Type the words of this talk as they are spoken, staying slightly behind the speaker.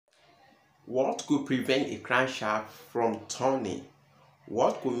What could prevent a crankshaft from turning?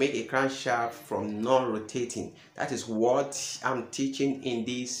 What could make a crankshaft from non-rotating? That is what I'm teaching in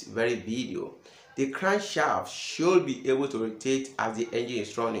this very video. The crankshaft should be able to rotate as the engine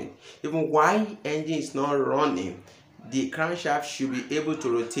is running. Even while the engine is not running, the crankshaft should be able to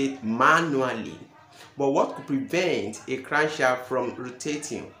rotate manually. But what could prevent a crankshaft from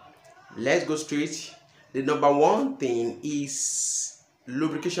rotating? Let's go straight. The number one thing is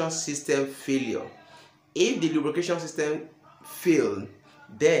lubrication system failure. If the lubrication system fails,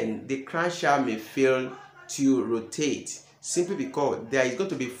 then the crankshaft may fail to rotate, simply because there is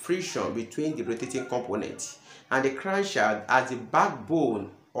going to be friction between the rotating component, and the crankshaft as the backbone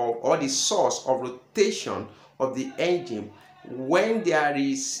of, or the source of rotation of the engine. When there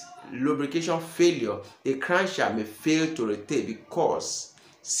is lubrication failure, the crankshaft may fail to rotate because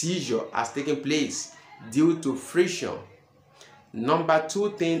seizure has taken place due to friction. Number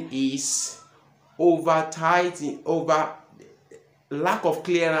two thing is over lack of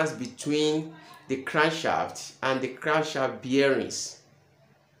clearance between the crankshaft and the crankshaft bearings.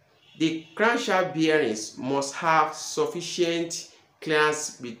 The crankshaft bearings must have sufficient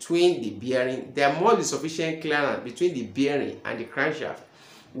clearance between the bearing. There must be sufficient clearance between the bearing and the crankshaft.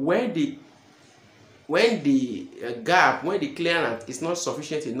 When the clearance is not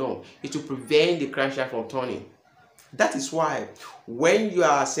sufficient enough, it will prevent the crankshaft from turning. That is why when you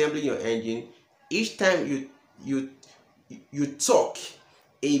are assembling your engine, each time you torque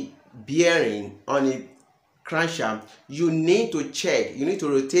a bearing on a crankshaft, you need to check, you need to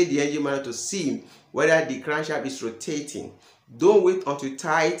rotate the engine manual to see whether the crankshaft is rotating. Don't wait until you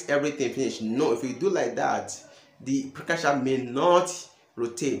tight everything finish. No, if you do like that, the crankshaft may not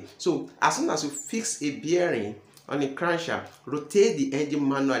rotate. So as soon as you fix a bearing on a crankshaft, rotate the engine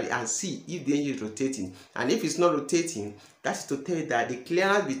manually and see if the engine is rotating. And if it's not rotating, that's to tell you that the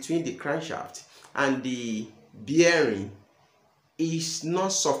clearance between the crankshaft and the bearing is not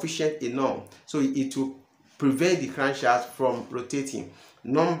sufficient enough, so it will prevent the crankshaft from rotating.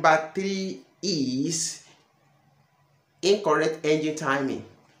 Number three is incorrect engine timing.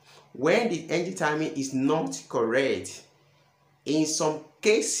 When the engine timing is not correct, in some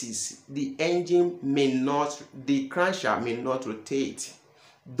cases the crankshaft may not rotate.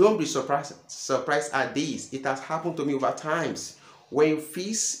 Don't be surprised at this. It has happened to me over times. When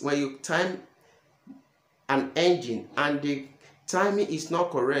you time an engine and the timing is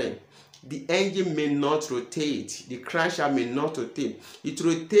not correct, the engine may not rotate, the crankshaft may not rotate. It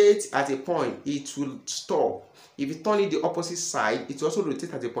rotates at a point, it will stop. If you turn it the opposite side, it also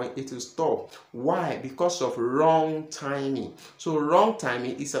rotates at a point, it will stop. Why? Because of wrong timing. So wrong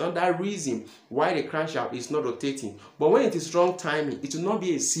timing is another reason why the crankshaft is not rotating. But when it is wrong timing, it will not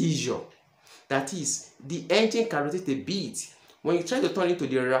be a seizure. That is, the engine can rotate a bit. When you try to turn it to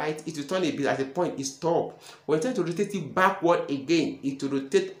the right, it will turn a bit at the point it stops. When you try to rotate it backward again, it will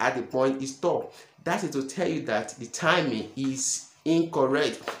rotate at the point it stops. That is to tell you that the timing is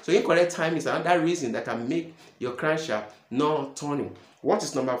incorrect. So incorrect timing is another reason that can make your crankshaft not turning. What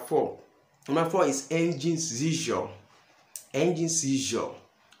is number four? Number four is engine seizure. Engine seizure.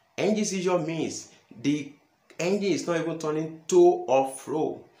 Engine seizure means the engine is not even turning to or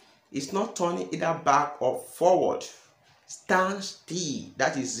fro. It's not turning either back or forward. Stand still.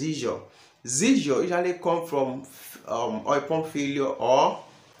 That is seizure. Seizure usually comes from oil pump failure or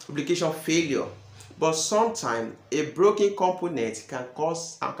lubrication failure. But sometimes a broken component can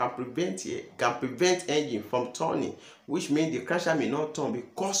prevent engine from turning, which means the crankshaft may not turn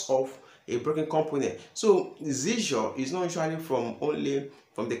because of a broken component. So seizure is not usually from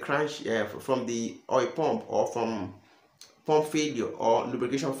the oil pump or from pump failure or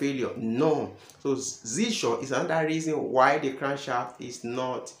lubrication failure. No. So seizure is another reason why the crankshaft is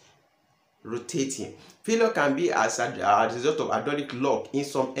not rotating. Failure can be as a result of hydraulic lock in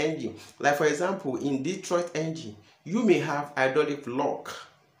some engine. Like for example, in Detroit engine, you may have hydraulic lock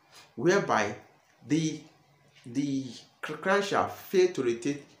whereby the crankshaft failed to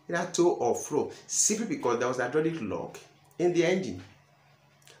rotate either to or fro simply because there was hydraulic lock in the engine.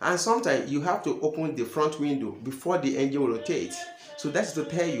 And sometimes you have to open the front window before the engine will rotate. So that's to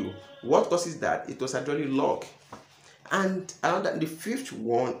tell you what causes that. It was hydraulic lock. And the fifth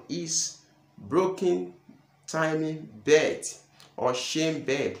one is broken timing belt or shame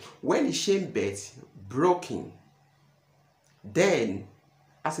belt. When the shame belt broken, then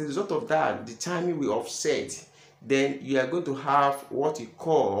as a result of that, the timing will offset. Then you are going to have what you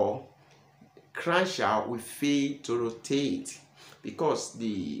call crankshaft will fail to rotate, because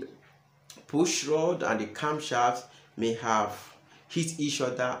the push rod and the camshaft may have hit each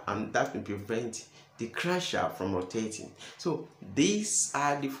other, and that will prevent the crankshaft from rotating. So these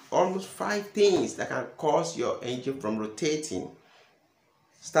are the almost 5 things that can cause your engine from rotating,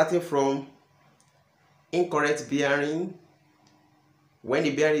 starting from incorrect bearing. When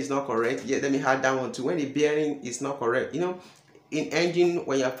the bearing is not correct, yeah, let me add that one too. When the bearing is not correct, you know, in engine,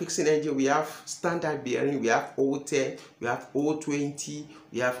 when you're fixing engine, we have standard bearing, we have O10, we have O20,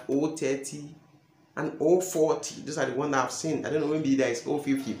 we have O30, and O40. Those are the ones I've seen. I don't know, maybe there is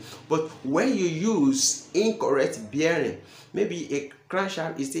O50. But when you use incorrect bearing, maybe a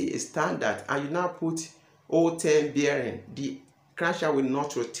crankshaft is still a standard, and you now put O10 bearing, the crankshaft will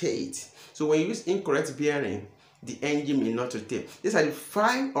not rotate. So when you use incorrect bearing, the engine may not rotate. These are the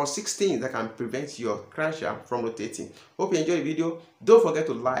 5 or 6 things that can prevent your crankshaft from rotating. Hope you enjoyed the video. Don't forget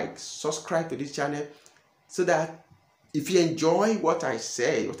to like, subscribe to this channel, so that if you enjoy what I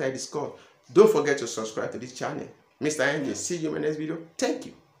say, what I discuss, don't forget to subscribe to this channel. Mr. Engine, see you in my next video. Thank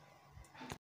you.